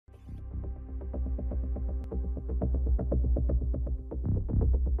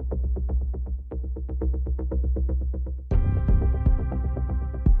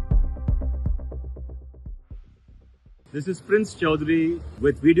This is Prince Chaudhuri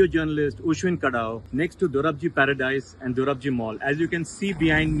with video journalist Oshwin Kadhao next to Dorabjee Paradise and Dorabjee Mall. As you can see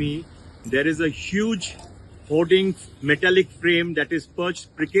behind me, there is a huge hoarding metallic frame that is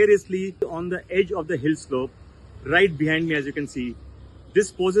perched precariously on the edge of the hill slope right behind me, as you can see.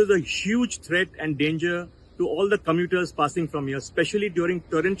 This poses a huge threat and danger to all the commuters passing from here, especially during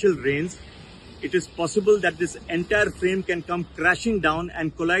torrential rains. It is possible that this entire frame can come crashing down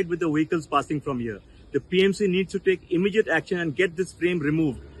and collide with the vehicles passing from here. The PMC needs to take immediate action and get this frame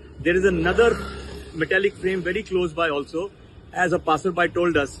removed. There is another metallic frame very close by also, as a passerby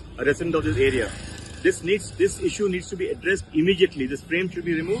told us, a resident of this area. This issue needs to be addressed immediately. This frame should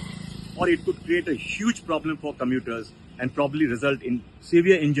be removed, or it could create a huge problem for commuters and probably result in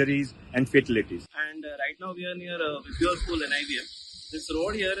severe injuries and fatalities. And right now we are near Vista School and IBM. This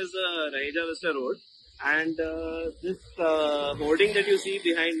road here is the Raheja Vista road, and this hoarding that you see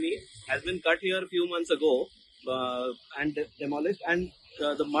behind me has been cut here a few months ago and demolished, and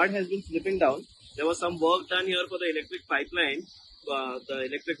the mud has been slipping down. There was some work done here for the electric pipeline, the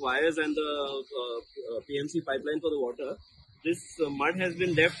electric wires and the PMC pipeline for the water. This mud has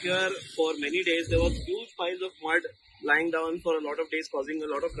been left here for many days. There was huge piles of mud lying down for a lot of days, causing a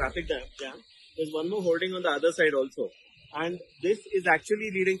lot of traffic jam. There's one more hoarding on the other side also. And this is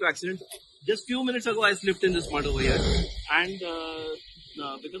actually leading to accidents. Just few minutes ago, I slipped in this mud over here. And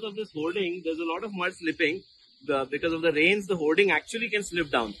because of this hoarding, there's a lot of mud slipping. Because of the rains, the hoarding actually can slip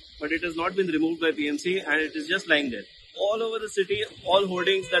down. But it has not been removed by PMC and it is just lying there. All over the city, all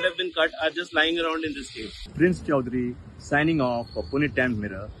hoardings that have been cut are just lying around in this state. Prince Chaudhuri signing off for Pune Times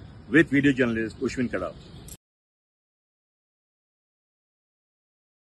Mirror with video journalist Oshwin Kadhao.